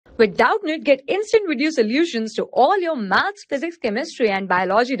With Doubtnut, get instant video solutions to all your maths, physics, chemistry, and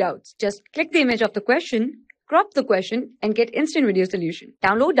biology doubts. Just click the image of the question, crop the question, and get instant video solution.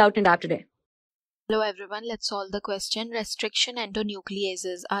 Download Doubtnut app today. Hello everyone, let's solve the question. Restriction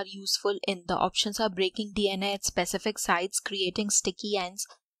endonucleases are useful in the options are breaking DNA at specific sites, creating sticky ends,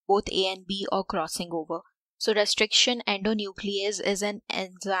 both A and B, or crossing over. So restriction endonuclease is an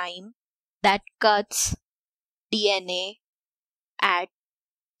enzyme that cuts DNA at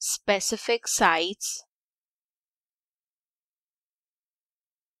specific sites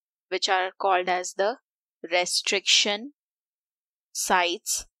which are called as the restriction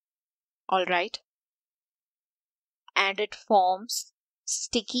sites. All right. And it forms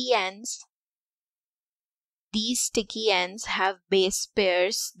sticky ends. These sticky ends have base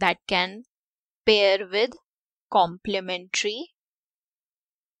pairs that can pair with complementary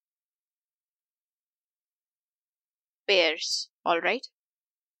pairs. All right.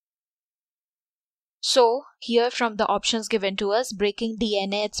 So here from the options given to us, breaking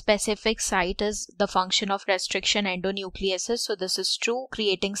DNA at specific site is the function of restriction endonucleases. So this is true.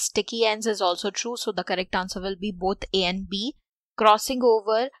 Creating sticky ends is also true. So the correct answer will be both A and B. Crossing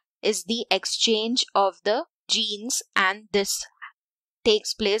over is the exchange of the genes, and this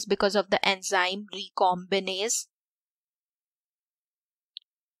takes place because of the enzyme recombinase.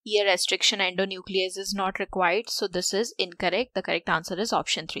 Here restriction endonuclease is not required. So this is incorrect. The correct answer is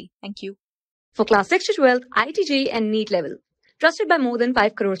option 3. Thank you. For class 6 to 12, IIT JEE and NEET level. Trusted by more than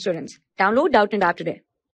 5 crore students. Download Doubtnut app today.